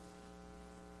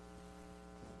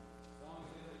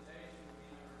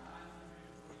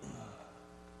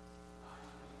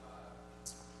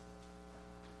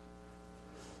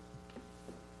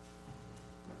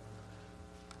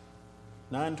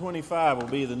925 will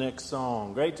be the next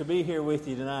song. Great to be here with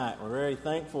you tonight. We're very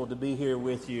thankful to be here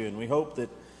with you, and we hope that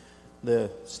the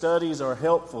studies are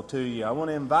helpful to you. I want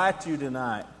to invite you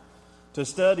tonight to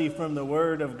study from the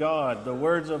Word of God, the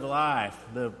words of life.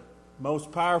 The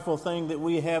most powerful thing that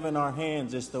we have in our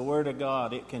hands is the Word of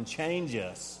God. It can change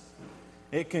us,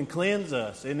 it can cleanse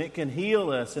us, and it can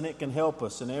heal us, and it can help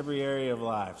us in every area of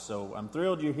life. So I'm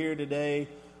thrilled you're here today.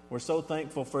 We're so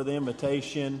thankful for the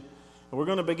invitation. We're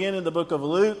going to begin in the book of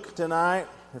Luke tonight.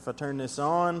 If I turn this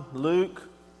on, Luke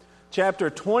chapter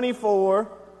 24.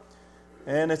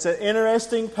 And it's an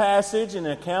interesting passage, an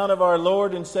account of our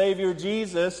Lord and Savior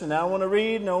Jesus. And I want to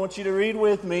read, and I want you to read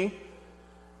with me.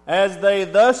 As they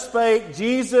thus spake,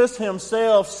 Jesus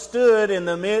himself stood in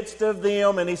the midst of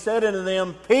them, and he said unto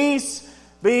them, Peace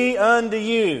be unto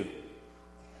you.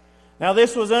 Now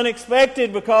this was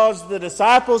unexpected because the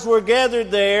disciples were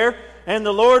gathered there, and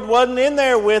the Lord wasn't in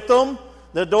there with them.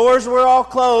 The doors were all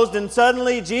closed, and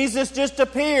suddenly Jesus just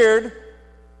appeared.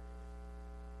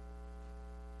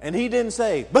 And he didn't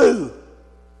say, boo!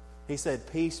 He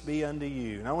said, peace be unto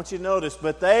you. And I want you to notice,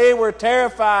 but they were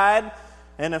terrified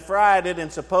and affrighted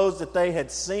and supposed that they had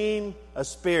seen a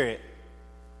spirit.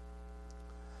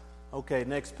 Okay,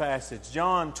 next passage.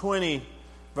 John 20,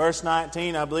 verse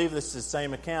 19. I believe this is the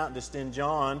same account, just in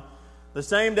John. The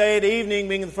same day at evening,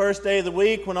 being the first day of the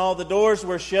week, when all the doors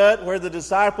were shut, where the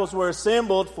disciples were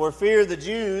assembled for fear of the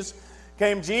Jews,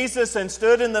 came Jesus and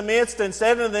stood in the midst and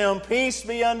said unto them, Peace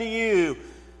be unto you.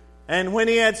 And when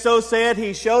he had so said,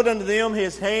 he showed unto them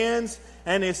his hands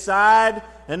and his side.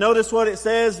 And notice what it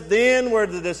says, Then were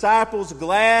the disciples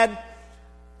glad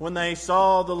when they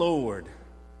saw the Lord.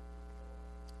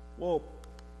 Well,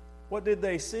 what did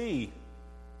they see?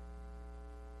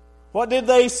 What did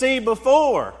they see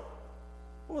before?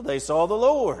 Well, they saw the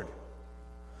Lord.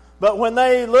 But when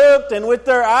they looked and with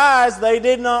their eyes, they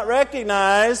did not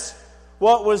recognize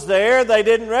what was there. They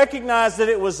didn't recognize that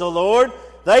it was the Lord.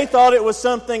 They thought it was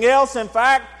something else. In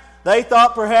fact, they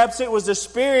thought perhaps it was a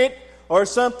spirit or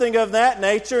something of that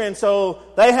nature. And so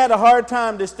they had a hard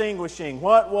time distinguishing.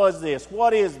 What was this?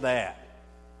 What is that?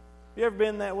 You ever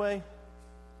been that way?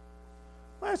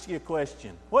 I'll ask you a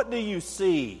question. What do you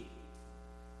see?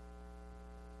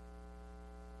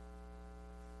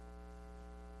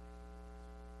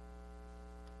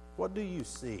 What do you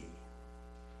see?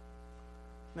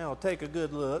 Now take a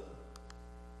good look.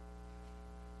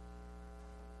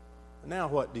 Now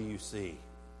what do you see?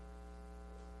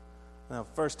 Now,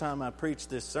 first time I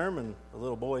preached this sermon, a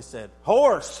little boy said,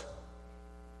 horse!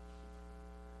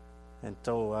 And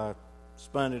so I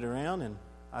spun it around and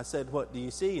I said, what do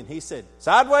you see? And he said,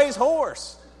 sideways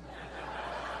horse!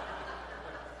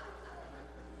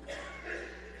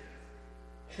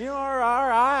 You know,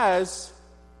 our eyes,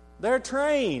 they're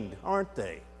trained, aren't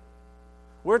they?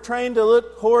 We're trained to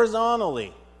look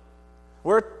horizontally.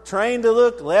 We're trained to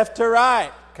look left to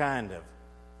right, kind of.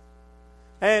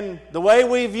 And the way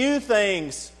we view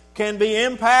things can be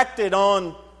impacted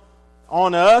on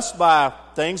us by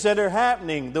things that are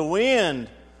happening. The wind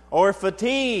or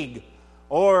fatigue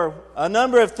or a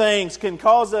number of things can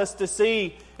cause us to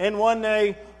see in one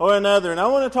way or another. And I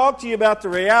want to talk to you about the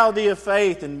reality of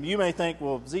faith. And you may think,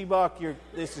 well, Zebach,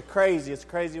 this is crazy. It's a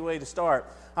crazy way to start.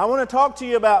 I want to talk to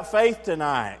you about faith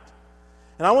tonight.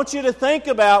 And I want you to think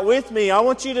about with me, I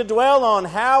want you to dwell on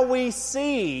how we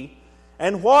see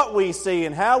and what we see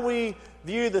and how we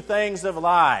view the things of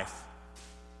life.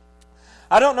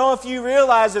 I don't know if you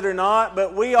realize it or not,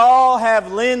 but we all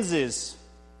have lenses.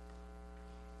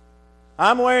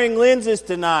 I'm wearing lenses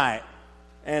tonight,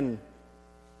 and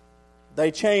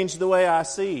they change the way I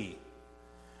see.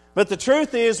 But the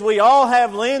truth is, we all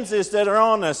have lenses that are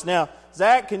on us. Now,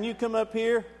 Zach, can you come up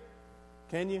here?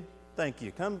 Can you? Thank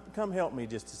you. Come help me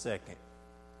just a second.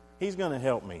 He's going to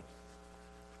help me.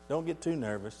 Don't get too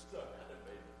nervous.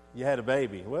 You had a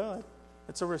baby. Well,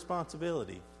 it's a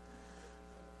responsibility.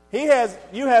 You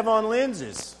have on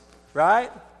lenses, right?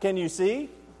 Can you see?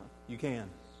 You can.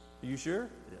 Are you sure?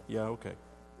 Yeah, okay.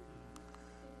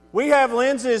 We have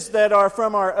lenses that are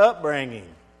from our upbringing.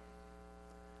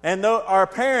 And though our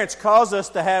parents cause us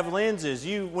to have lenses.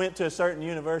 You went to a certain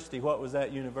university. What was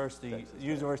that university?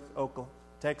 University of Oklahoma,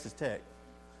 Texas Tech.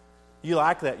 You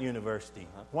like that university.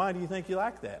 Uh-huh. Why do you think you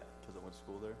like that? Because I went to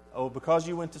school there. Oh, because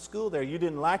you went to school there. You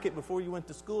didn't like it before you went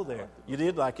to school there. You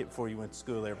did like it before you went to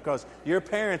school there because your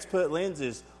parents put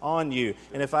lenses on you.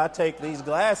 And if I take these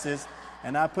glasses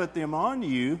and I put them on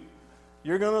you,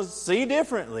 you're going to see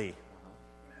differently.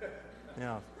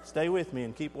 Now, stay with me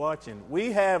and keep watching.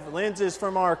 We have lenses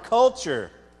from our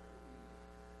culture.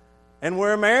 And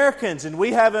we're Americans, and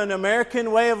we have an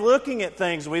American way of looking at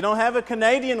things. We don't have a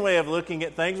Canadian way of looking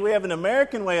at things. We have an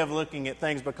American way of looking at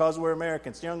things because we're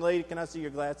Americans. Young lady, can I see your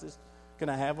glasses? Can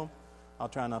I have them? I'll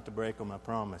try not to break them, I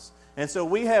promise. And so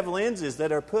we have lenses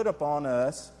that are put upon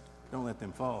us, don't let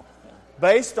them fall,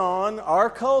 based on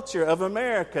our culture of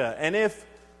America. And if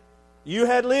you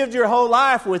had lived your whole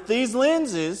life with these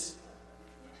lenses,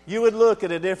 you would look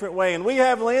at a different way. And we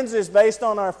have lenses based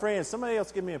on our friends. Somebody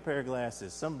else give me a pair of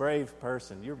glasses. Some brave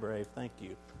person. You're brave. Thank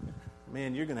you.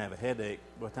 Man, you're going to have a headache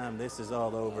by the time this is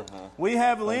all over. We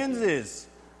have lenses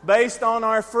based on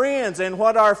our friends and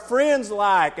what our friends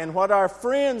like and what our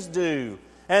friends do.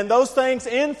 And those things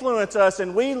influence us,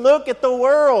 and we look at the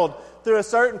world through a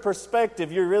certain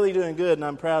perspective. You're really doing good, and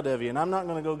I'm proud of you. And I'm not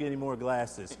going to go get any more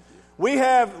glasses. We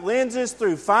have lenses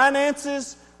through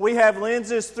finances. We have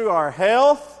lenses through our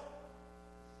health.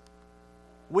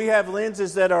 We have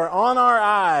lenses that are on our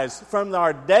eyes from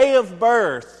our day of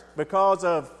birth because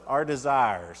of our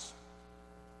desires.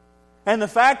 And the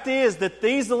fact is that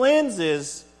these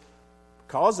lenses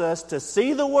cause us to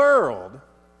see the world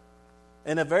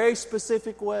in a very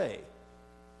specific way.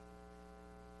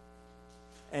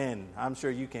 And I'm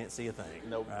sure you can't see a thing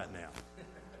right now.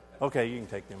 Okay, you can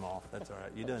take them off. That's all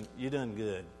right. You're doing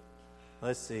good.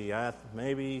 Let's see.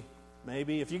 Maybe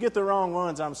if you get the wrong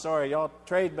ones, I'm sorry. Y'all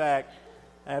trade back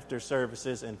after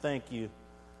services, and thank you.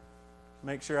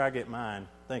 Make sure I get mine.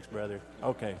 Thanks, brother.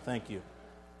 Okay, thank you.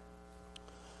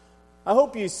 I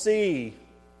hope you see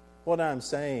what I'm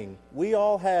saying. We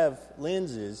all have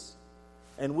lenses,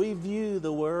 and we view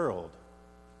the world.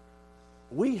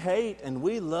 We hate and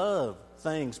we love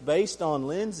things based on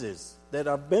lenses that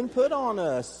have been put on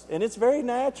us, and it's very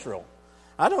natural.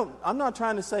 I'm not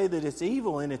trying to say that it's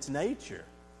evil in its nature.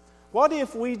 What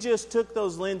if we just took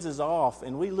those lenses off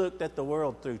and we looked at the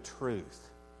world through truth?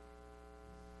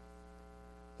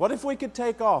 What if we could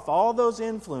take off all those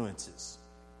influences,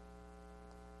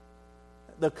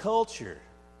 the culture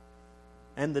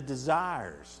and the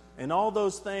desires and all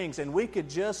those things, and we could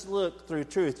just look through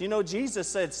truth? You know, Jesus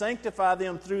said, sanctify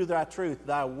them through thy truth.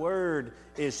 Thy word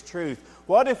is truth.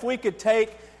 What if we could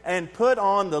take and put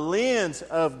on the lens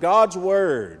of God's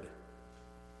word,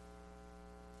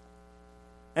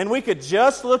 and we could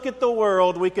just look at the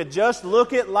world, we could just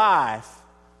look at life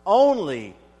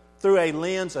only through a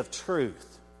lens of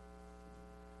truth?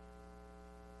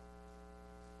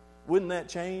 Wouldn't that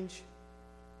change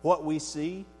what we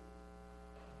see?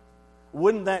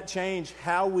 Wouldn't that change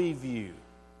how we view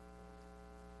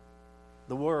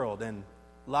the world and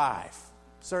life?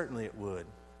 Certainly it would.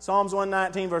 Psalms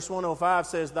 119 verse 105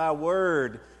 says, thy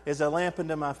word is a lamp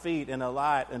unto my feet and a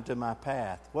light unto my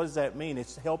path. What does that mean?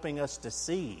 It's helping us to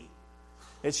see.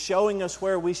 It's showing us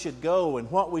where we should go and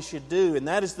what we should do. And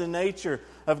that is the nature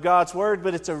of God's word.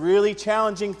 But it's a really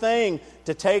challenging thing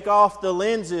to take off the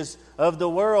lenses of the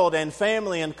world and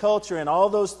family and culture and all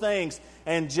those things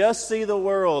and just see the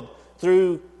world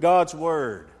through God's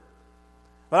word.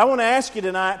 But I want to ask you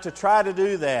tonight to try to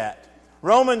do that.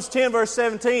 Romans 10 verse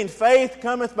 17, faith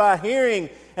cometh by hearing,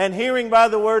 and hearing by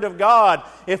the word of God.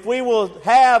 If we will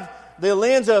have the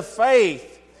lens of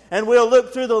faith, and we'll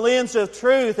look through the lens of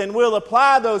truth, and we'll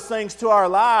apply those things to our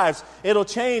lives, it'll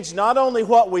change not only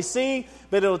what we see,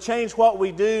 but it'll change what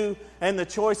we do and the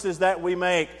choices that we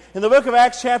make. In the book of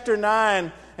Acts chapter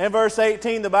 9 and verse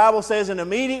 18, the Bible says, and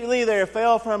immediately there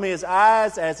fell from his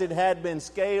eyes as it had been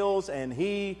scales, and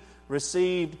he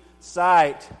received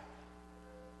sight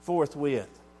forthwith.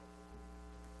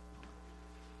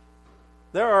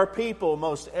 There are people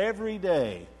most every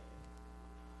day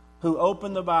who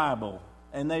open the Bible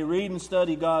and they read and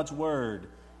study God's Word.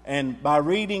 And by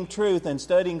reading truth and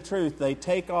studying truth, they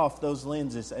take off those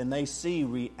lenses and they see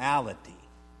reality.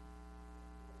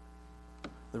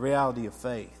 The reality of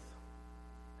faith.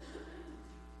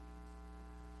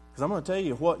 Because I'm going to tell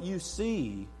you, what you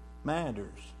see matters.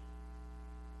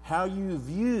 How you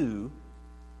view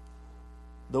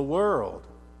the world.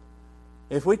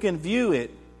 If we can view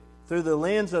it through the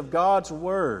lens of God's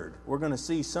Word, we're going to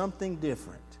see something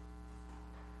different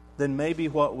than maybe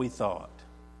what we thought.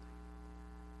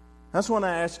 That's what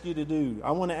I ask you to do.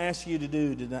 I want to ask you to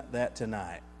do that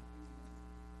tonight.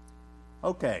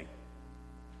 Okay.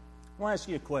 I want to ask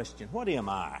you a question. What am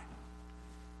I?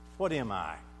 What am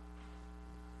I?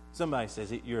 Somebody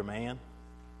says, you're a man?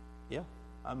 Yeah,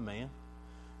 I'm a man.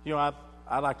 You know,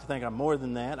 I like to think I'm more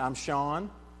than that. I'm Sean.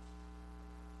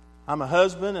 I'm a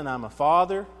husband and I'm a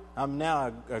father. I'm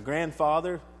now a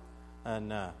grandfather.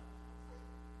 And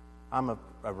I'm a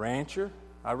rancher.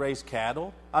 I raise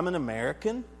cattle. I'm an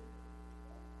American.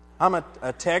 I'm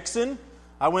a Texan.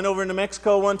 I went over into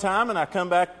Mexico one time, and I come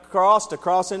back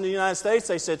across into the United States.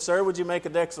 They said, "Sir, would you make a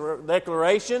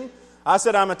declaration?" I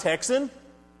said, "I'm a Texan."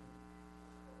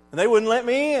 And they wouldn't let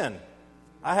me in.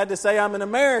 I had to say I'm an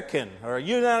American or a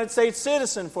United States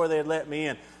citizen before they'd let me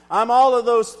in. I'm all of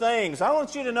those things. I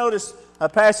want you to notice a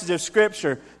passage of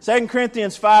Scripture. 2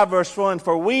 Corinthians 5, verse 1,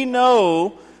 "For we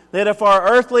know that if our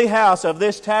earthly house of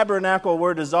this tabernacle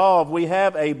were dissolved, we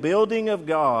have a building of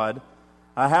God,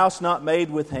 a house not made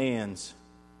with hands,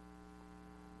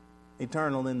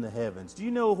 eternal in the heavens." Do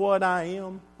you know what I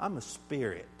am? I'm a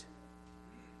spirit.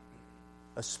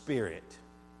 A spirit.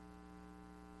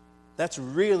 That's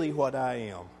really what I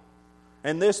am.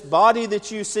 And this body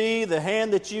that you see, the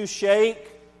hand that you shake,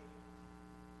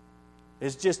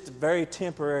 is just a very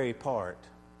temporary part.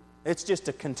 It's just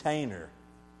a container.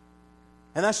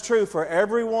 And that's true for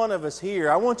every one of us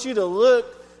here. I want you to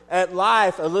look at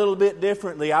life a little bit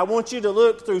differently. I want you to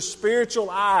look through spiritual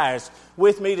eyes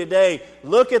with me today.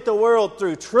 Look at the world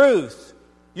through truth.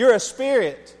 You're a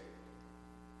spirit.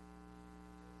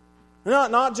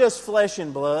 Not just flesh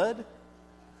and blood,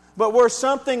 but we're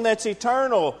something that's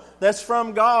eternal, that's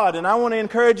from God. And I want to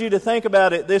encourage you to think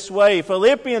about it this way.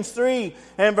 Philippians 3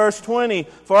 and verse 20,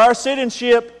 "For our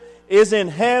citizenship is in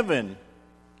heaven,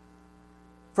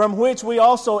 from which we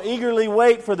also eagerly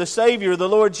wait for the Savior, the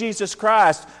Lord Jesus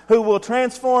Christ, who will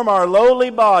transform our lowly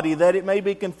body, that it may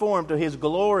be conformed to His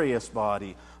glorious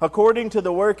body, according to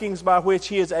the workings by which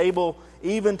He is able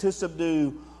even to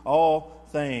subdue all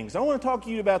things." I want to talk to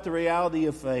you about the reality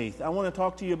of faith. I want to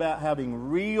talk to you about having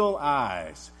real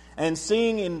eyes and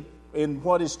seeing in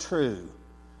what is true.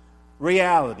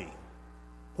 Reality.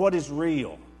 What is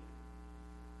real.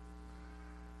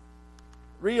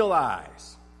 Real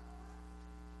eyes.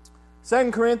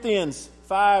 2 Corinthians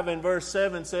 5 and verse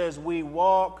 7 says, "We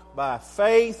walk by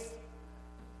faith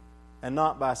and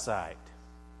not by sight."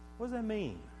 What does that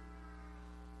mean?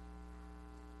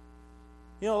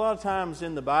 You know, a lot of times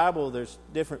in the Bible, there's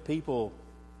different people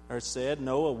are said.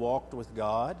 Noah walked with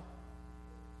God.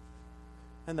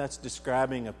 And that's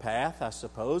describing a path, I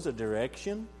suppose, a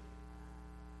direction.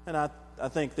 And I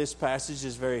think this passage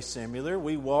is very similar.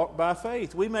 We walk by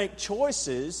faith. We make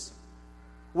choices.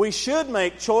 We should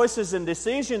make choices and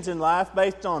decisions in life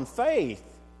based on faith,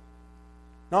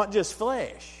 not just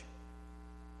flesh.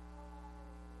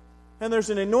 And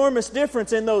there's an enormous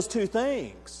difference in those two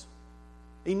things.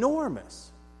 Enormous.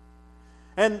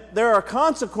 And there are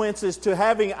consequences to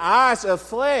having eyes of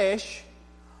flesh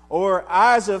or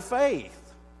eyes of faith.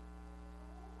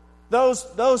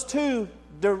 Those two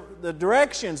the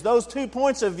directions, those 2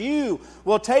 points of view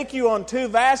will take you on 2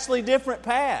 vastly different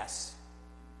paths.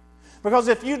 Because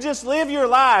if you just live your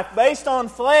life based on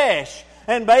flesh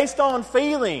and based on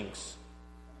feelings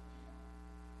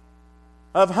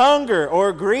of hunger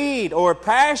or greed or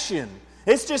passion,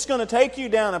 it's just going to take you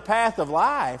down a path of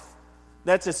life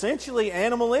that's essentially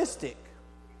animalistic.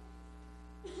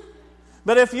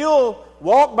 But if you'll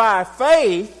walk by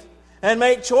faith and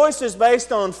make choices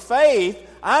based on faith,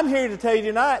 I'm here to tell you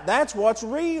tonight, that's what's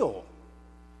real.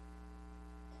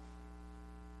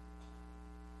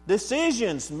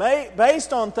 Decisions made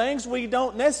based on things we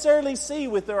don't necessarily see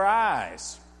with our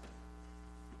eyes.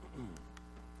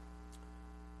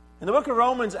 In the book of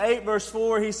Romans 8, verse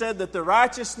 4, he said that the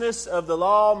righteousness of the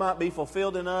law might be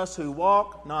fulfilled in us who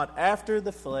walk not after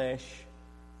the flesh,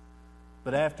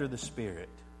 but after the Spirit.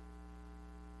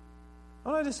 I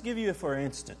want to just give you a for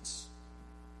instance.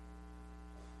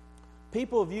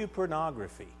 People view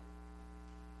pornography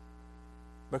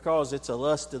because it's a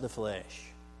lust of the flesh.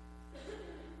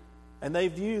 And they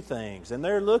view things, and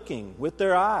they're looking with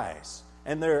their eyes,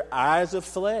 and they're eyes of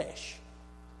flesh.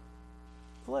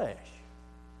 Flesh.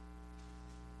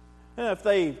 And if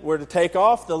they were to take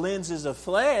off the lenses of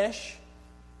flesh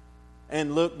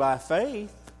and look by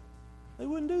faith, they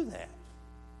wouldn't do that.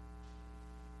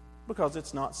 Because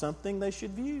it's not something they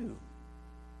should view.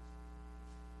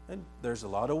 And there's a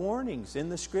lot of warnings in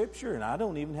the Scripture, and I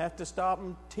don't even have to stop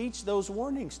and teach those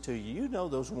warnings to you. You know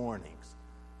those warnings.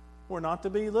 We're not to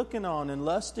be looking on and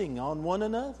lusting on one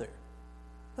another.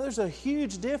 There's a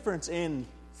huge difference in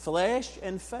flesh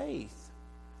and faith.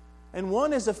 And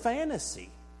one is a fantasy.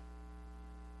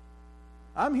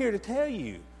 I'm here to tell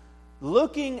you,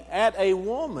 looking at a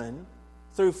woman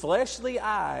through fleshly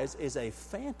eyes is a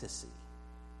fantasy.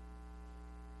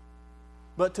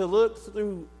 But to look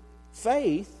through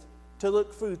faith, to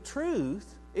look through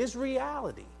truth, is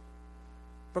reality.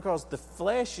 Because the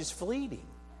flesh is fleeting.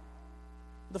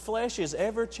 The flesh is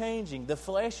ever-changing. The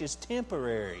flesh is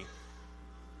temporary.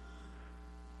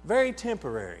 Very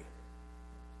temporary.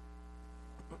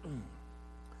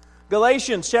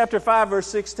 Galatians chapter 5, verse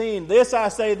 16. This I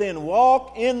say then,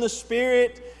 walk in the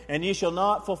Spirit, and ye shall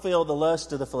not fulfill the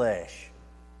lust of the flesh.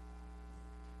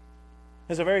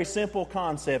 It's a very simple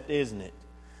concept, isn't it?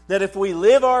 That if we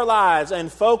live our lives and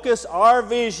focus our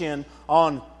vision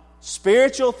on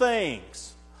spiritual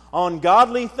things, on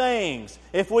godly things,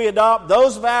 if we adopt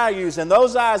those values and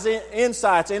those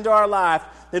insights into our life,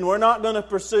 then we're not going to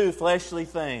pursue fleshly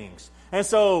things. And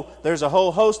so there's a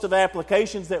whole host of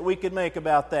applications that we could make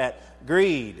about that.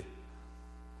 Greed.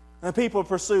 And people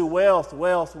pursue wealth,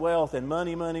 and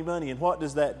money. And what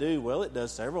does that do? Well, it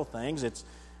does several things.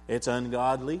 It's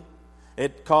ungodly.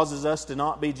 It causes us to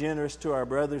not be generous to our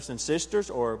brothers and sisters,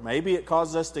 or maybe it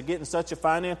causes us to get in such a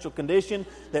financial condition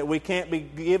that we can't be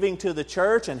giving to the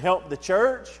church and help the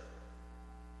church.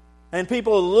 And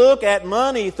people look at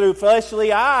money through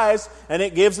fleshly eyes, and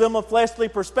it gives them a fleshly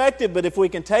perspective. But if we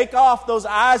can take off those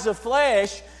eyes of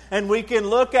flesh, and we can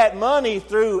look at money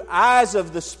through eyes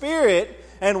of the Spirit,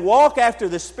 and walk after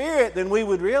the Spirit, then we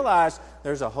would realize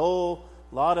there's a whole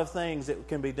lot of things that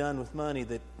can be done with money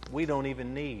that we don't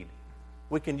even need.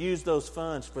 We can use those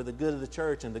funds for the good of the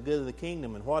church and the good of the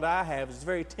kingdom. And what I have is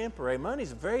very temporary. Money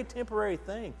is a very temporary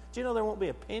thing. Do you know there won't be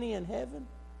a penny in heaven?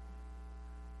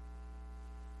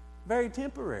 Very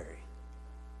temporary.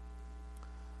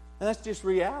 And that's just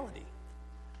reality.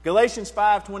 Galatians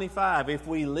 5:25, if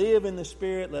we live in the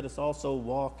Spirit, let us also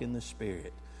walk in the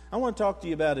Spirit. I want to talk to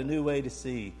you about a new way to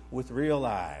see with real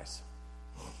eyes.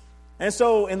 And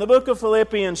so in the book of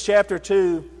Philippians chapter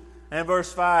 2 and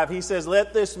verse 5, he says,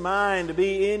 let this mind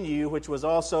be in you, which was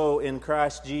also in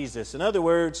Christ Jesus. In other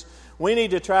words, we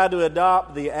need to try to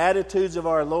adopt the attitudes of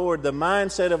our Lord, the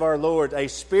mindset of our Lord, a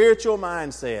spiritual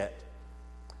mindset.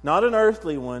 Not an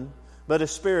earthly one, but a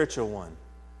spiritual one.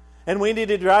 And we need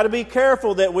to try to be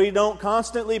careful that we don't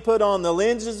constantly put on the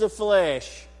lenses of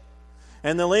flesh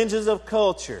and the lenses of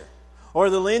culture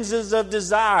or the lenses of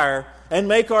desire and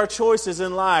make our choices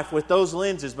in life with those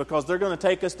lenses, because they're going to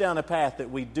take us down a path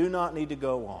that we do not need to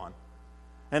go on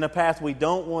and a path we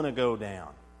don't want to go down.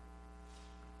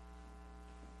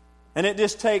 And it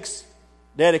just takes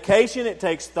dedication, it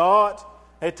takes thought,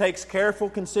 it takes careful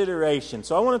consideration.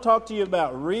 So I want to talk to you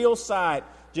about real sight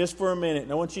just for a minute.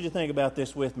 And I want you to think about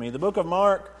this with me. The book of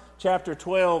Mark, chapter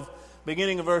 12,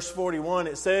 beginning of verse 41,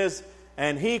 it says,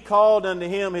 and he called unto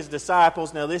him his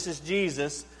disciples. Now this is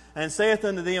Jesus. And saith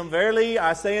unto them, verily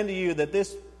I say unto you that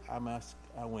this...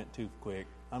 I went too quick.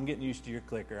 I'm getting used to your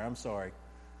clicker. I'm sorry.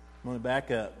 I'm going to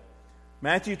back up.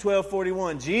 Matthew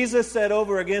 12:41. Jesus sat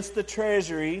over against the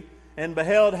treasury and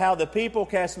beheld how the people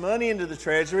cast money into the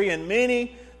treasury, and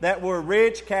many that were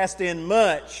rich cast in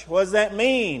much. What does that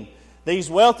mean? These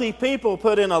wealthy people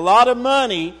put in a lot of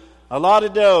money, a lot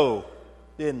of dough,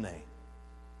 didn't they?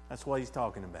 That's what he's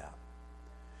talking about.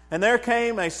 And there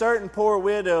came a certain poor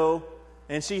widow,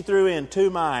 and she threw in 2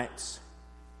 mites,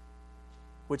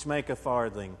 which make a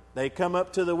farthing. They come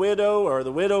up to the widow, or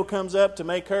the widow comes up to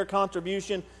make her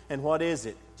contribution, and what is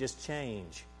it? Just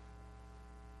change.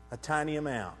 A tiny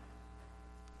amount.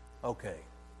 Okay.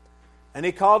 And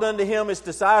he called unto him his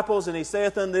disciples, and he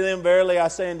saith unto them, verily I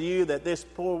say unto you that this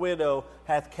poor widow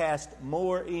hath cast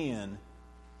more in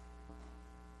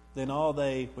than all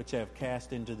they which have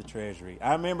cast into the treasury.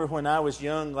 I remember when I was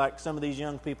young, like some of these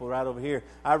young people right over here,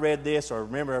 I read this, or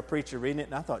remember a preacher reading it,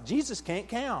 and I thought, Jesus can't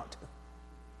count.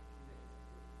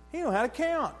 He knows how to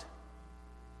count.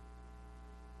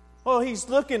 Well, he's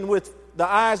looking with the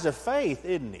eyes of faith,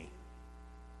 isn't he?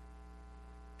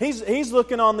 He's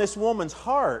looking on this woman's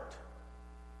heart.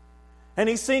 And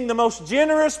he's seeing the most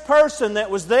generous person that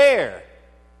was there.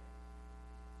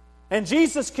 And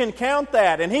Jesus can count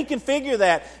that, and he can figure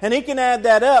that, and he can add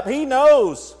that up. He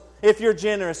knows if you're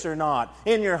generous or not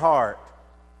in your heart.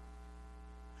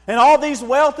 And all these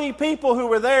wealthy people who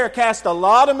were there cast a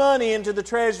lot of money into the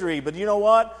treasury. But you know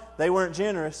what? They weren't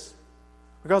generous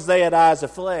because they had eyes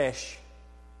of flesh.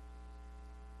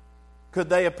 Could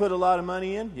they have put a lot of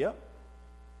money in? Yep.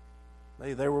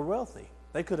 They were wealthy.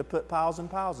 They could have put piles and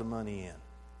piles of money in.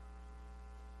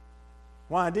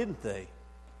 Why didn't they?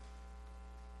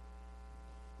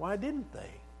 Why didn't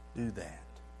they do that?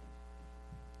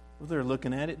 Well, they're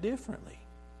looking at it differently.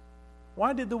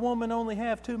 Why did the woman only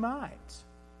have 2 mites?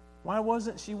 Why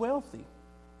wasn't she wealthy?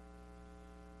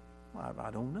 Well, I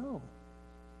don't know.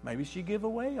 Maybe she gave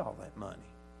away all that money,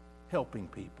 helping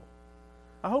people.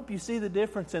 I hope you see the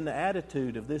difference in the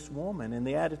attitude of this woman and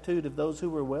the attitude of those who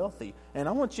were wealthy. And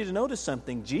I want you to notice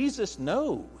something. Jesus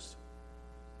knows.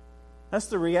 That's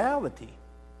the reality.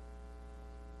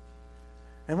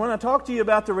 And when I talk to you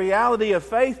about the reality of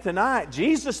faith tonight,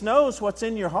 Jesus knows what's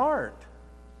in your heart.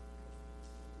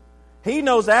 He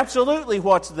knows absolutely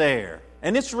what's there.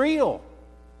 and it's real.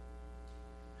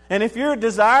 And if your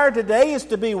desire today is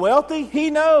to be wealthy, He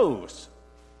knows.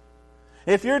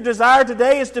 If your desire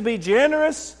today is to be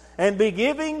generous and be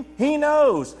giving, He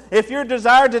knows. If your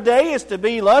desire today is to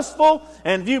be lustful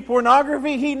and view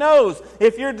pornography, He knows.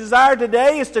 If your desire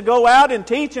today is to go out and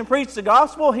teach and preach the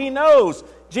gospel, He knows.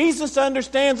 Jesus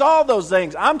understands all those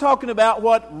things. I'm talking about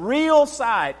what real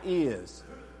sight is.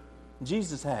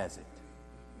 Jesus has it.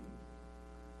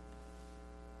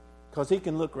 Because He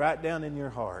can look right down in your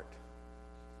heart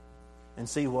and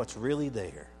see what's really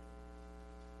there.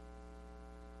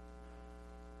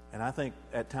 And I think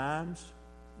at times,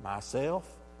 myself,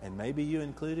 and maybe you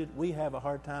included, we have a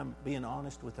hard time being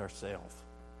honest with ourselves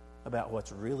about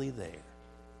what's really there.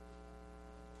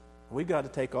 We've got to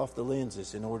take off the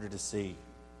lenses in order to see.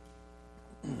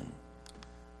 I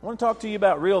want to talk to you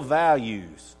about real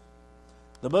values.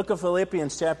 The book of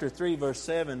Philippians chapter 3 verse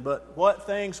 7, but what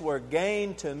things were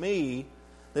gained to me,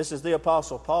 this is the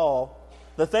Apostle Paul,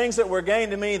 the things that were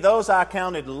gained to me, those I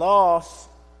counted loss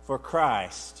for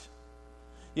Christ.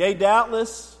 Yea,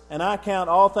 doubtless, and I count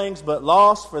all things but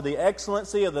loss for the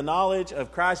excellency of the knowledge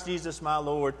of Christ Jesus my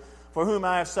Lord, for whom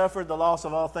I have suffered the loss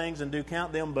of all things, and do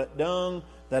count them but dung,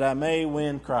 that I may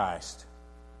win Christ.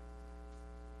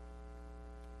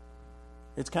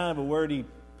 It's kind of a wordy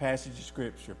passage of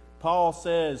Scripture. Paul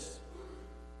says,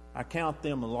 I count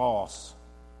them a loss.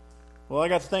 Well, I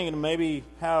got to thinking, maybe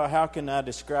how can I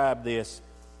describe this?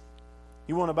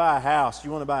 You want to buy a house.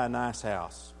 You want to buy a nice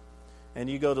house. And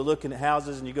you go to looking at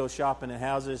houses and you go shopping at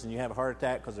houses and you have a heart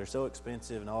attack because they're so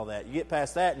expensive and all that. You get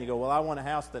past that and you go, well, I want a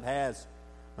house that has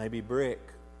maybe brick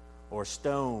or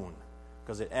stone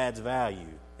because it adds value.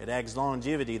 It adds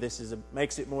longevity.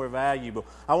 Makes it more valuable.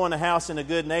 I want a house in a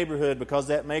good neighborhood because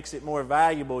that makes it more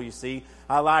valuable, you see.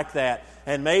 I like that.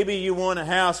 And maybe you want a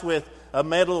house with a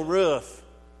metal roof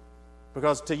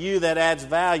because to you that adds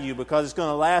value because it's going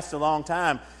to last a long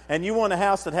time. And you want a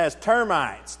house that has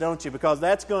termites, don't you? Because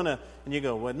that's going to... And you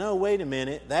go, well, no, wait a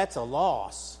minute. That's a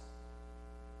loss.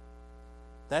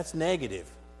 That's negative.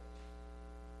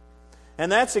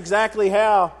 And that's exactly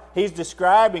how he's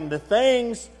describing the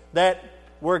things that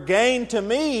were gained to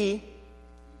me.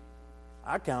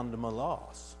 I counted them a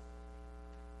loss.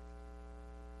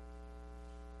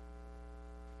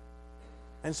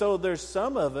 And so there's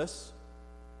some of us,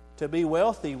 to be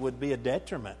wealthy would be a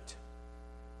detriment.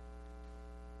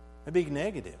 It'd be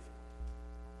negative.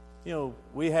 You know,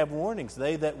 we have warnings.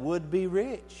 They that would be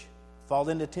rich fall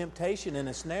into temptation and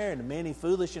a snare and many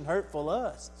foolish and hurtful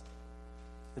lusts.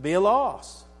 It'd be a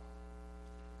loss.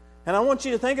 And I want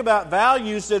you to think about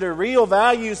values that are real,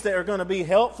 values that are going to be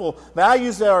helpful,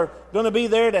 values that are going to be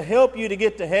there to help you to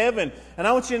get to heaven. And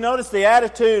I want you to notice the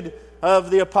attitude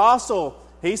of the apostle.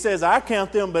 He says, I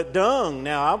count them but dung.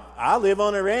 Now, I live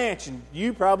on a ranch, and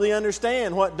you probably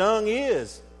understand what dung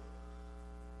is.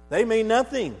 They mean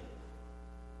nothing.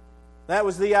 That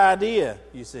was the idea,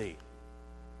 you see.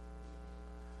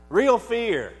 Real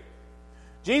fear.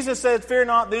 Jesus said, fear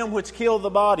not them which kill the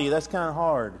body. That's kind of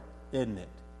hard, isn't it?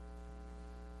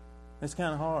 It's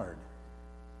kind of hard.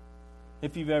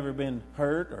 If you've ever been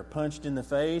hurt or punched in the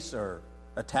face or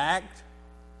attacked,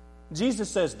 Jesus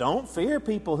says, don't fear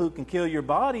people who can kill your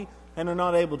body and are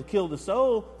not able to kill the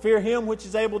soul. Fear Him which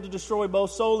is able to destroy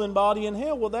both soul and body in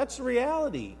hell. Well, that's the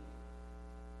reality.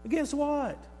 But guess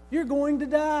what? You're going to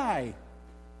die.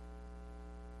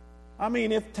 I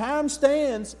mean, if time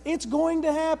stands, it's going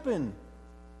to happen.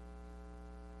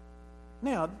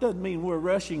 Now, it doesn't mean we're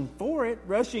rushing for it,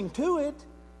 rushing to it.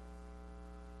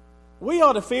 We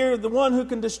ought to fear the one who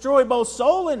can destroy both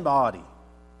soul and body.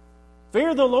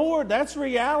 Fear the Lord, that's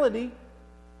reality,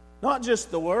 not just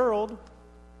the world.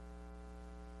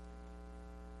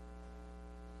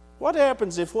 What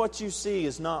happens if what you see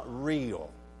is not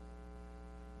real?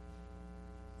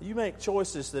 You make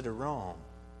choices that are wrong.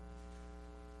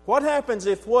 What happens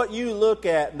if what you look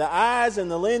at, the eyes and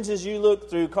the lenses you look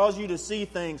through, cause you to see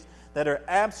things that are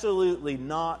absolutely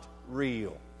not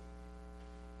real?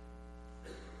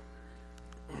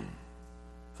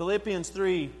 Philippians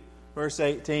 3, verse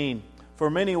 18. For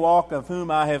many walk, of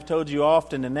whom I have told you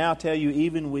often, and now tell you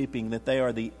even weeping, that they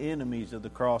are the enemies of the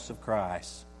cross of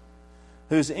Christ,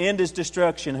 whose end is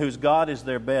destruction, whose God is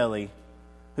their belly,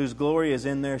 whose glory is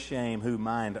in their shame, who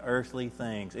mind earthly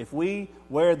things. If we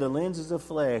wear the lenses of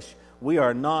flesh, we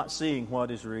are not seeing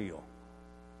what is real.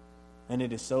 And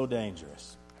it is so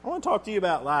dangerous. I want to talk to you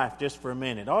about life just for a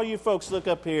minute. All you folks look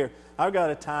up here. I've got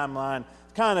a timeline,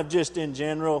 kind of just in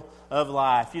general, of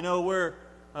life. You know, we're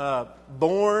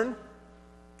born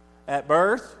at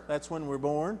birth. That's when we're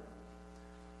born.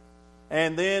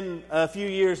 And then a few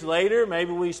years later,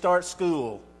 maybe we start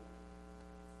school.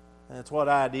 That's what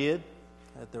I did.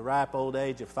 At the ripe old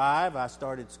age of 5, I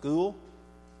started school.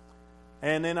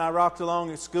 And then I rocked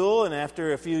along at school, and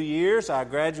after a few years, I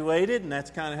graduated, and that's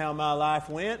kind of how my life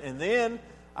went. And then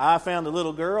I found a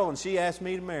little girl, and she asked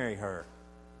me to marry her.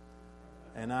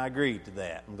 And I agreed to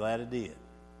that. I'm glad I did.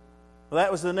 Well,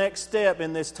 that was the next step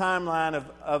in this timeline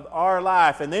of our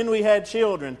life. And then we had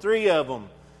children, 3 of them.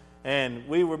 And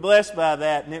we were blessed by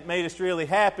that, and it made us really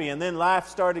happy. And then life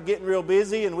started getting real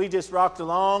busy, and we just rocked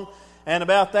along. And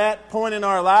about that point in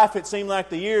our life, it seemed like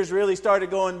the years really started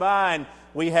going by, and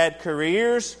we had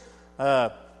careers.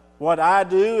 What I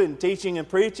do in teaching and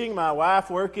preaching, my wife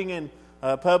working in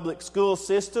a public school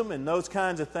system and those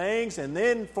kinds of things. And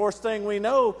then, first thing we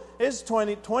know, it's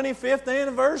 25th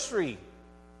anniversary.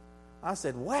 I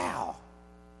said, wow,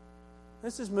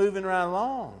 this is moving right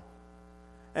along.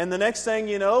 And the next thing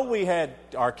you know,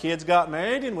 our kids got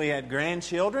married and we had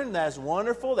grandchildren. That's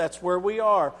wonderful. That's where we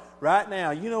are right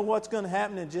now. You know what's going to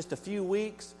happen in just a few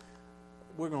weeks?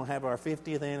 We're going to have our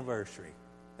 50th anniversary.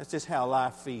 That's just how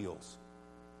life feels.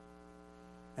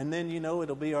 And then,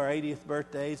 it'll be our 80th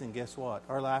birthdays, and guess what?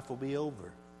 Our life will be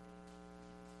over.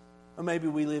 Or maybe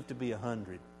we live to be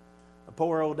 100. A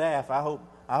poor old Daff, I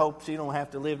hope she don't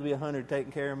have to live to be 100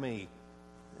 taking care of me.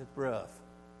 It's rough.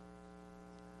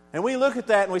 And we look at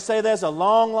that and we say that's a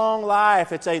long, long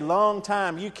life. It's a long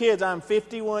time. You kids, I'm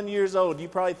 51 years old. You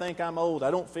probably think I'm old.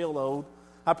 I don't feel old.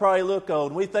 I probably look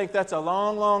old. And we think that's a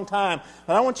long, long time.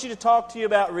 But I want you to talk to you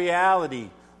about reality.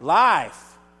 Life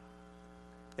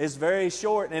is very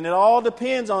short, and it all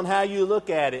depends on how you look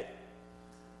at it.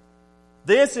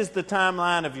 This is the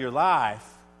timeline of your life.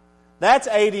 That's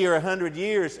 80 or 100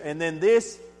 years, and then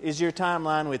this is your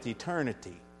timeline with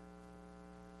eternity.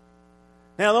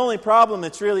 Now, the only problem,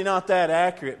 it's really not that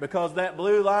accurate, because that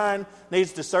blue line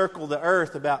needs to circle the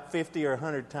earth about 50 or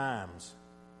 100 times.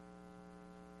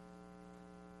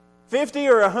 50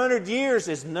 or 100 years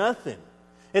is nothing.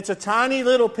 It's a tiny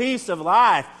little piece of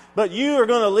life, but you are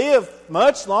going to live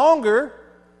much longer.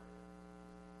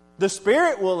 The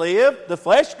spirit will live, the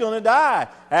flesh is going to die.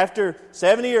 After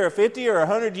 70 or 50 or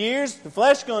 100 years, the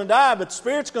flesh is going to die, but the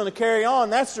spirit's going to carry on.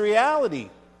 That's the reality.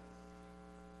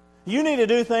 You need to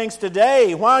do things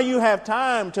today while you have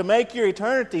time to make your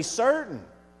eternity certain,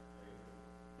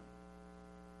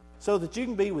 so that you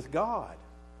can be with God.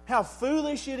 How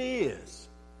foolish it is.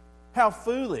 How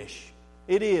foolish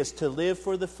it is to live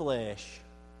for the flesh,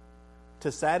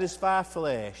 to satisfy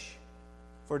flesh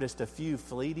for just a few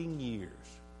fleeting years,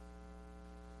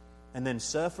 and then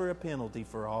suffer a penalty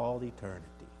for all eternity.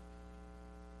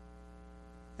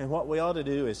 And what we ought to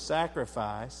do is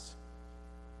sacrifice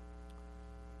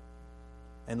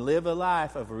and live a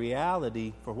life of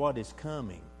reality for what is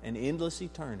coming, an endless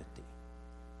eternity.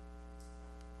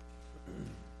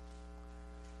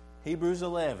 Hebrews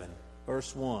 11,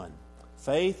 verse 1.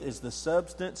 Faith is the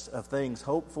substance of things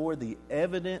hoped for, the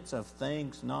evidence of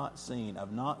things not seen.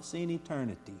 I've not seen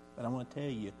eternity, but I want to tell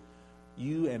you,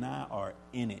 you and I are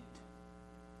in it.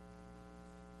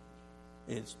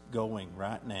 It's going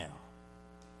right now.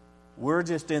 We're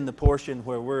just in the portion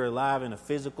where we're alive in a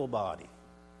physical body.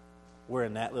 We're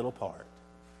in that little part.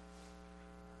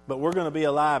 But we're going to be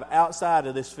alive outside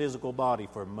of this physical body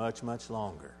for much, much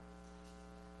longer.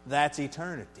 That's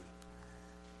eternity.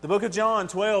 The book of John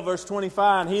 12, verse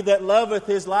 25, "He that loveth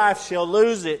his life shall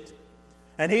lose it,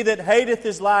 and he that hateth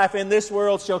his life in this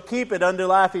world shall keep it unto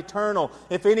life eternal.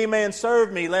 If any man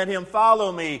serve me, let him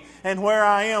follow me. And where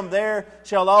I am, there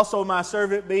shall also my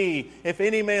servant be. If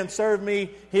any man serve me,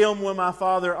 him will my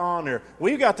Father honor."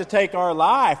 We've got to take our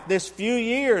life, this few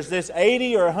years, this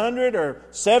 80 or 100 or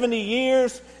 70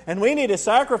 years, and we need to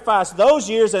sacrifice those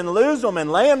years and lose them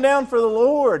and lay them down for the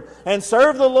Lord and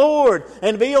serve the Lord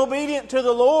and be obedient to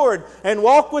the Lord and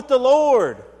walk with the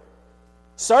Lord.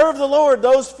 Serve the Lord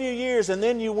those few years, and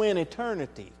then you win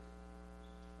eternity.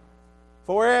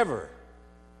 Forever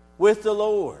with the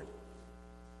Lord.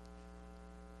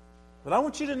 But I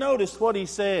want you to notice what he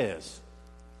says.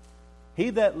 "He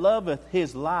that loveth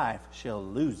his life shall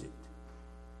lose it."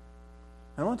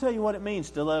 And I want to tell you what it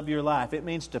means to love your life. It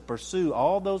means to pursue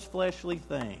all those fleshly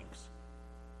things.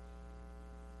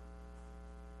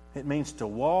 It means to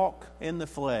walk in the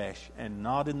flesh and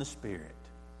not in the Spirit.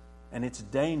 And it's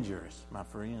dangerous, my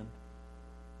friend.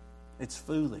 It's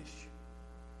foolish.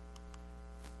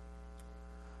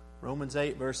 Romans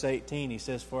 8, verse 18, he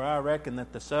says, "For I reckon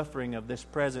that the suffering of this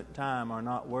present time are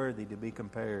not worthy to be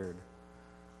compared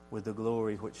with the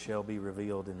glory which shall be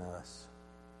revealed in us."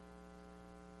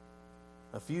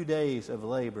 A few days of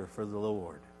labor for the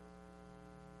Lord.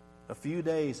 A few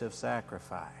days of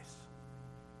sacrifice.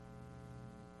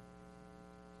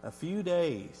 A few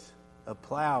days of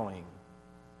plowing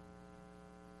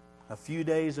a few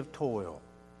days of toil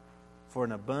for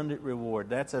an abundant reward.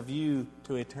 That's a view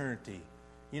to eternity.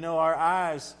 You know, our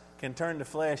eyes can turn to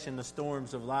flesh in the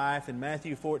storms of life. In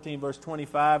Matthew 14, verse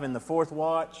 25, in the fourth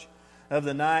watch of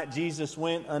the night, Jesus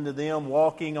went unto them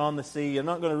walking on the sea. I'm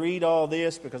not going to read all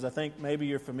this because I think maybe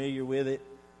you're familiar with it.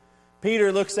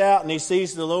 Peter looks out and he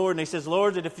sees the Lord and he says,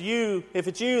 Lord, if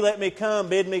it's you, let me come,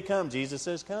 bid me come. Jesus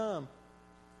says, come.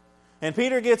 And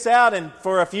Peter gets out, and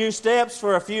for a few steps,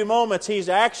 for a few moments, he's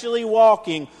actually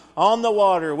walking on the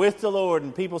water with the Lord.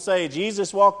 And people say,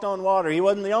 Jesus walked on water. He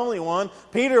wasn't the only one.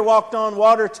 Peter walked on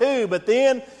water too. But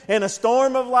then, in a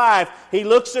storm of life, he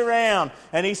looks around,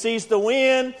 and he sees the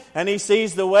wind, and he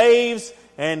sees the waves,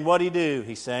 and what'd he do?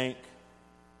 He sank.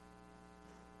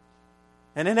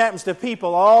 And it happens to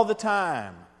people all the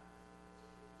time.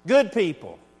 Good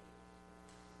people.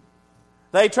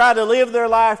 They try to live their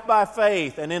life by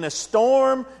faith, and in a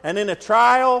storm and in a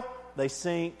trial, they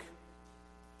sink.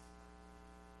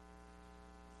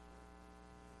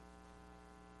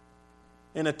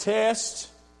 In a test,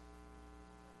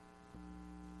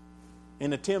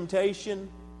 in a temptation,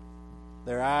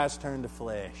 their eyes turn to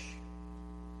flesh.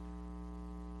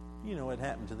 You know what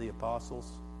happened to the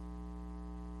apostles?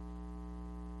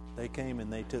 They came and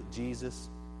they took Jesus.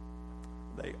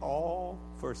 They all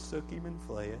forsook Him and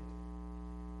fled.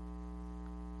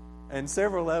 And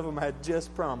several of them had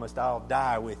just promised, I'll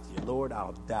die with you. Lord,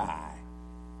 I'll die.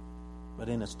 But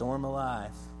in a storm of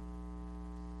life,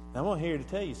 I'm here to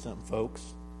tell you something, folks.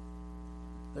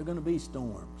 There are going to be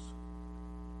storms.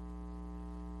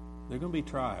 There are going to be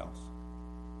trials.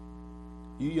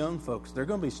 You young folks, there are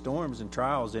going to be storms and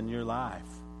trials in your life.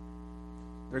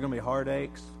 There are going to be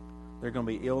heartaches. There are going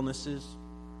to be illnesses.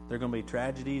 There are going to be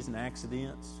tragedies and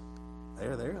accidents.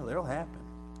 They'll happen.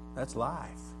 That's life.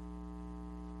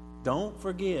 Don't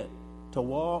forget to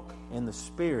walk in the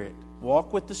Spirit.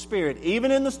 Walk with the Spirit, even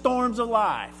in the storms of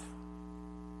life.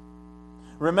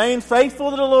 Remain faithful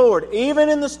to the Lord, even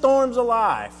in the storms of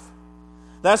life.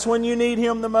 That's when you need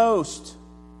Him the most.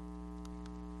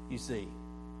 You see.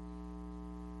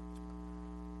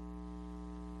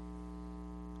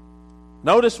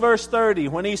 Notice verse 30.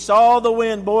 When he saw the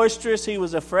wind boisterous, he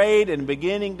was afraid, and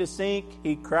beginning to sink,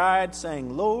 he cried,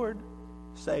 saying, Lord,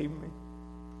 save me.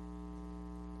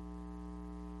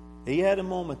 He had a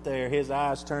moment there. His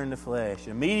eyes turned to flesh.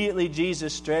 Immediately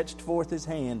Jesus stretched forth His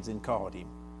hands and caught him.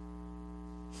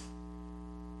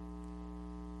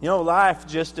 You know, life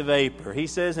just a vapor. He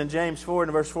says in James 4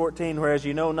 and verse 14, whereas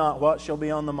you know not what shall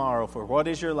be on the morrow, for what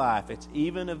is your life? It's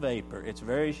even a vapor. It's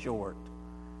very short.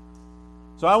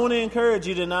 So I want to encourage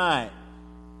you tonight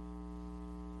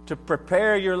to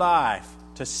prepare your life,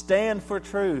 to stand for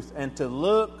truth, and to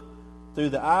look through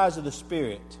the eyes of the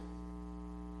Spirit.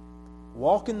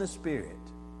 Walk in the Spirit.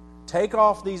 Take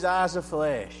off these eyes of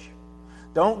flesh.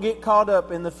 Don't get caught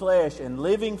up in the flesh and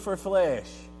living for flesh.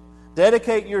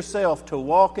 Dedicate yourself to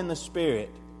walk in the Spirit.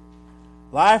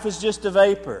 Life is just a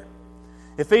vapor.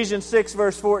 Ephesians 6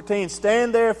 verse 14,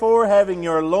 stand therefore having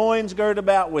your loins girt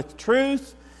about with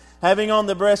truth, having on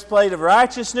the breastplate of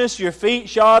righteousness, your feet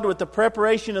shod with the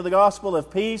preparation of the gospel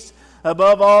of peace,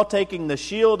 above all taking the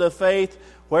shield of faith,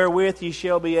 wherewith ye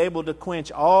shall be able to quench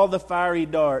all the fiery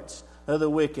darts of the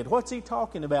wicked. What's he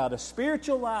talking about? A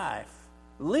spiritual life.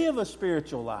 Live a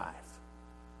spiritual life.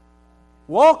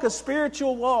 Walk a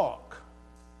spiritual walk.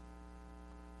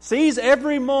 Seize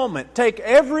every moment. Take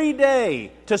every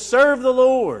day to serve the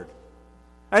Lord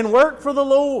and work for the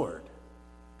Lord.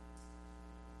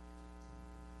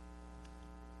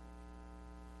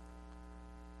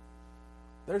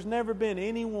 There's never been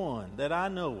anyone that I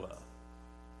know of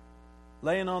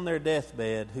laying on their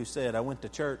deathbed who said, I went to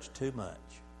church too much.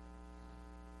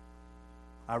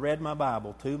 I read my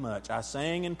Bible too much. I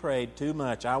sang and prayed too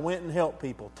much. I went and helped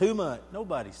people too much.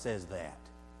 Nobody says that.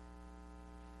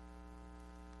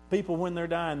 People, when they're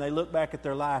dying, they look back at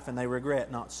their life and they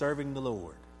regret not serving the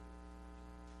Lord.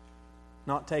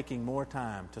 Not taking more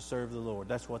time to serve the Lord.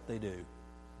 That's what they do.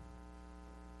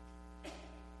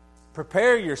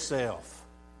 Prepare yourself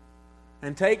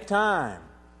and take time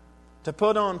to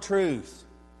put on truth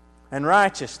and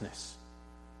righteousness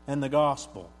and the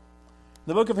gospel.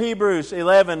 The book of Hebrews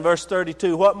 11 verse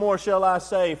 32, what more shall I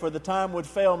say? For the time would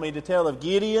fail me to tell of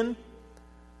Gideon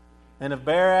and of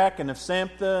Barak and of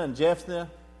Samphah and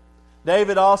Jephthah,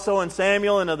 David also and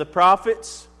Samuel and of the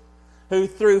prophets, who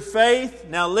through faith,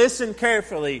 now listen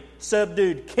carefully,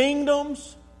 subdued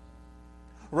kingdoms,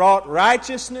 wrought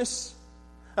righteousness,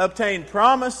 obtained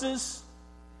promises,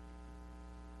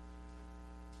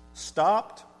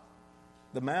 stopped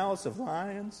the mouths of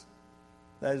lions,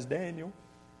 that is Daniel,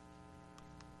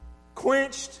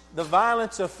 quenched the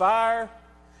violence of fire,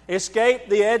 escaped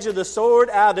the edge of the sword,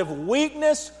 out of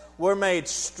weakness were made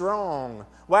strong,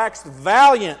 waxed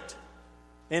valiant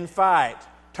in fight,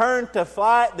 turned to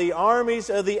flight the armies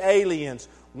of the aliens.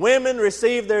 Women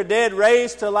received their dead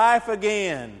raised to life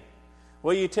again.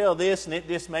 Well, you tell this and it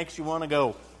just makes you want to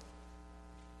go,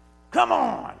 come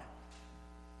on,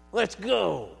 let's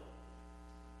go.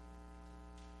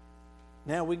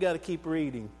 Now we got to keep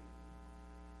reading.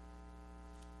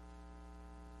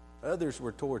 Others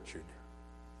were tortured.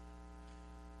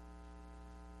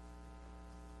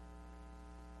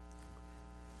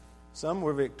 Some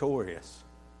were victorious.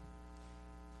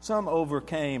 Some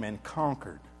overcame and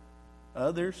conquered.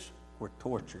 Others were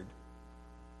tortured,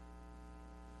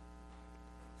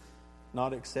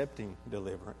 not accepting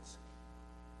deliverance,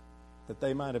 that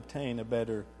they might obtain a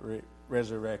better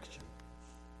resurrection.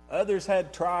 Others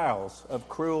had trials of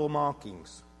cruel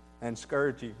mockings and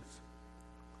scourgings.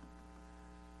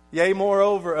 Yea,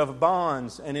 moreover, of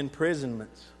bonds and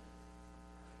imprisonments.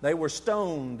 They were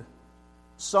stoned,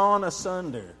 sawn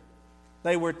asunder.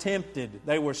 They were tempted.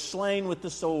 They were slain with the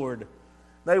sword.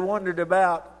 They wandered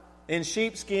about in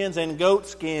sheepskins and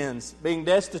goatskins, being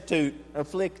destitute,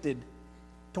 afflicted,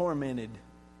 tormented.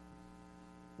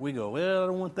 We go, well, I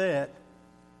don't want that.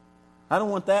 I don't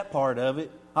want that part of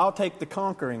it. I'll take the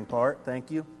conquering part,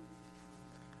 thank you.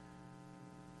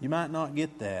 You might not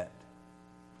get that.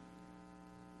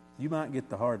 You might get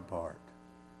the hard part.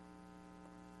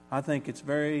 I think it's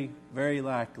very, very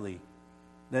likely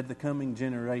that the coming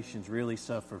generations really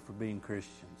suffer for being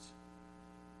Christians.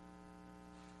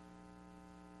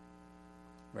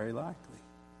 Very likely.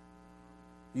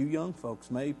 You young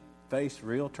folks may face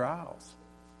real trials,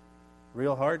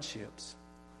 real hardships.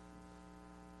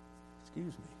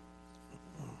 Excuse me.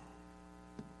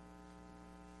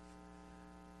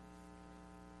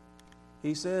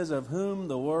 He says, of whom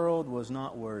the world was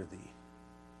not worthy.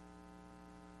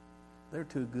 They're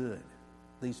too good,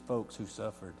 these folks who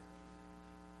suffered.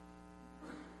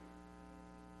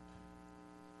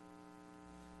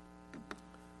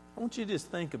 I want you to just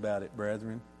think about it,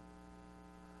 brethren.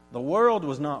 The world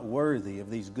was not worthy of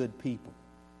these good people.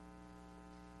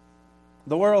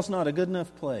 The world's not a good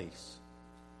enough place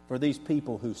for these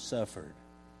people who suffered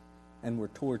and were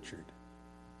tortured.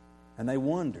 And they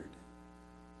wandered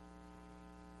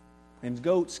in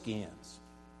goat skins.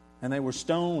 And they were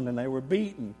stoned and they were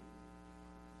beaten.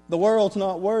 The world's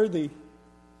not worthy.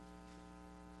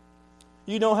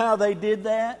 You know how they did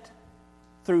that?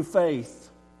 Through faith.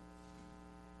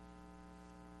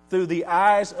 Through the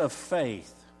eyes of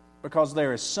faith. Because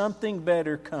there is something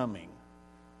better coming.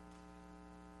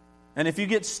 And if you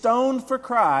get stoned for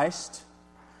Christ,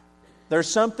 there's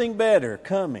something better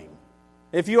coming.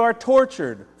 If you are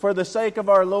tortured for the sake of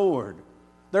our Lord,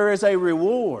 there is a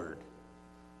reward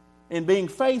in being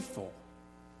faithful.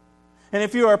 And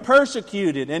if you are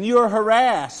persecuted and you are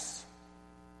harassed,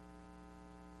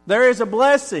 there is a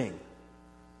blessing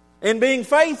in being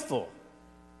faithful.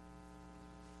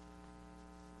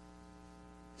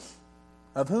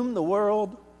 Of whom the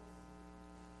world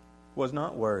was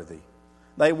not worthy.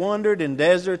 They wandered in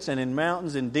deserts and in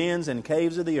mountains and dens and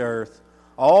caves of the earth,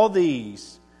 all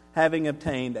these having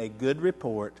obtained a good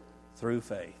report through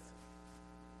faith.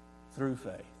 Through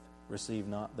faith, receive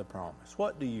not the promise.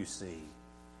 What do you see?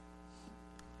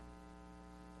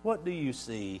 What do you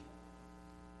see?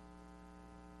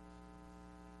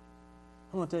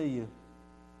 I want to tell you,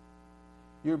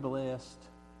 you're blessed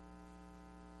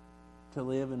to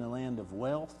live in a land of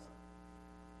wealth.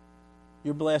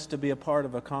 You're blessed to be a part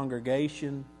of a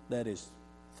congregation that is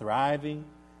thriving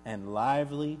and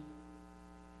lively.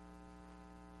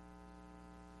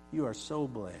 You are so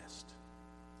blessed.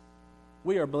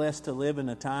 We are blessed to live in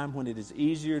a time when it is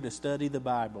easier to study the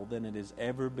Bible than it has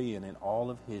ever been in all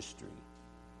of history.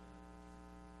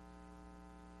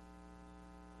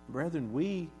 Brethren,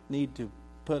 we need to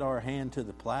put our hand to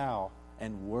the plow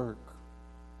and work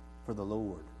for the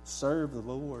Lord. Serve the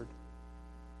Lord.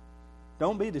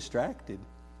 Don't be distracted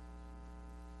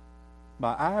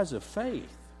by eyes of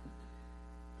faith.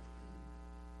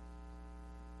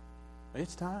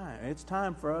 It's time. It's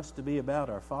time for us to be about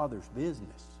our Father's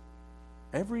business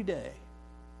every day.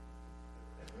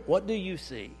 What do you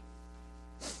see?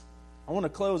 I want to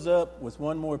close up with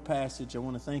one more passage. I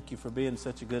want to thank you for being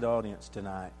such a good audience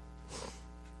tonight.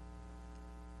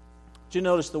 Did you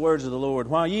notice the words of the Lord?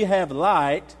 While ye have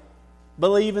light,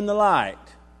 believe in the light,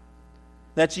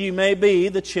 that ye may be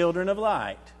the children of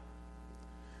light.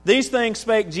 These things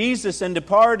spake Jesus, and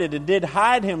departed, and did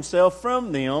hide himself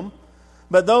from them.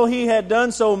 But though he had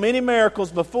done so many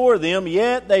miracles before them,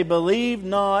 yet they believed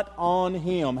not on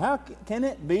him. How can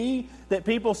it be that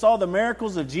people saw the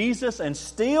miracles of Jesus and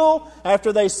still,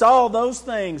 after they saw those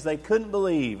things, they couldn't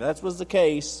believe? That was the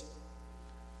case.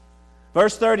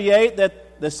 Verse 38,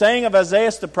 that the saying of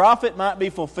Isaiah the prophet might be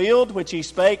fulfilled, which he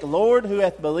spake, Lord, who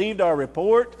hath believed our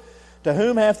report? To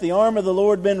whom hath the arm of the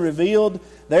Lord been revealed?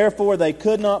 Therefore they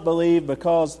could not believe,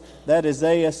 because that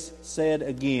Isaiah said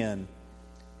again,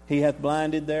 He hath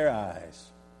blinded their eyes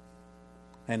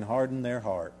and hardened their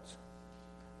hearts,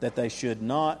 that they should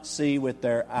not see with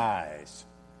their eyes,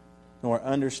 nor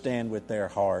understand with their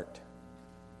heart,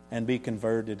 and be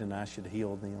converted, and I should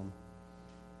heal them.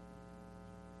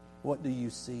 What do you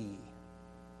see?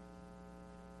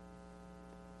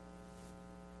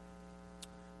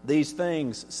 These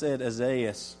things said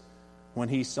Isaiah when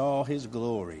he saw his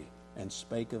glory and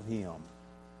spake of him.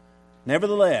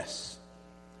 Nevertheless,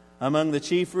 among the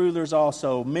chief rulers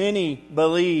also, many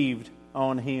believed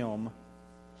on him,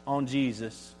 on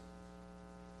Jesus.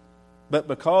 But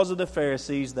because of the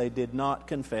Pharisees, they did not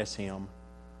confess him,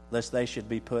 lest they should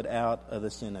be put out of the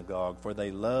synagogue, for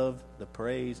they love the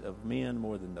praise of men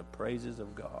more than the praises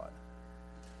of God.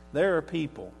 There are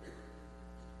people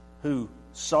who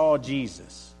saw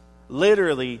Jesus,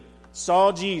 literally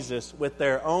saw Jesus with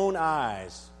their own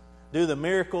eyes do the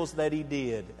miracles that he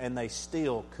did, and they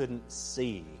still couldn't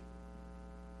see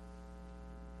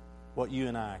what you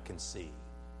and I can see.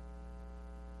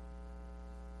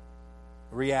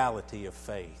 Reality of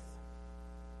faith.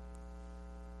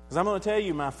 Because I'm going to tell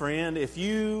you, my friend, if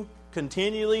you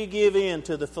continually give in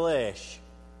to the flesh,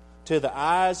 to the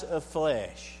eyes of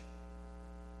flesh,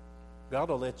 God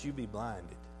will let you be blinded.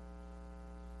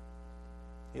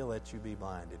 He'll let you be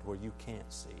blinded where you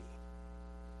can't see.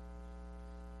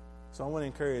 So I want to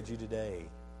encourage you today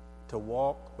to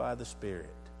walk by the Spirit,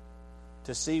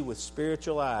 to see with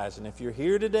spiritual eyes. And if you're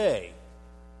here today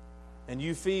and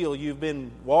you feel you've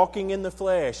been walking in the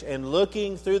flesh and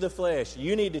looking through the flesh,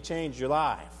 you need to change your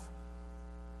life.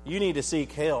 You need to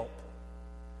seek help.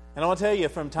 And I want to tell you,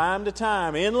 from time to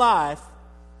time in life,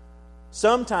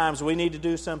 sometimes we need to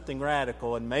do something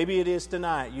radical, and maybe it is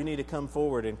tonight. You need to come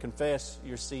forward and confess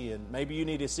your sin. Maybe you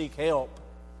need to seek help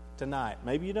tonight.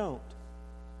 Maybe you don't.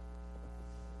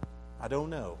 I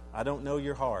don't know. I don't know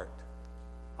your heart.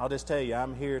 I'll just tell you,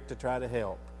 I'm here to try to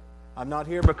help. I'm not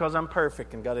here because I'm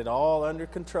perfect and got it all under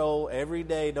control every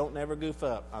day, don't never goof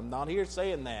up. I'm not here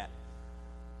saying that.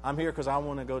 I'm here because I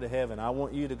want to go to heaven. I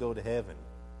want you to go to heaven.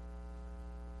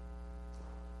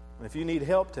 If you need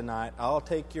help tonight, I'll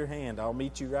take your hand. I'll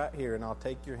meet you right here, and I'll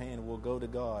take your hand, and we'll go to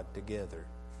God together.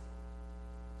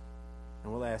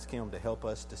 And we'll ask Him to help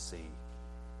us to see.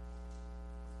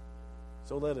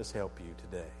 So let us help you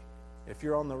today. If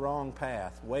you're on the wrong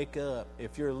path, wake up.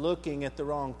 If you're looking at the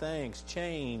wrong things,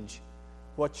 change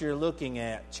what you're looking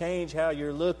at. Change how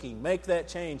you're looking. Make that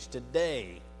change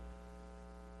today.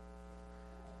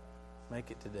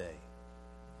 Make it today.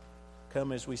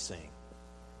 Come as we sing.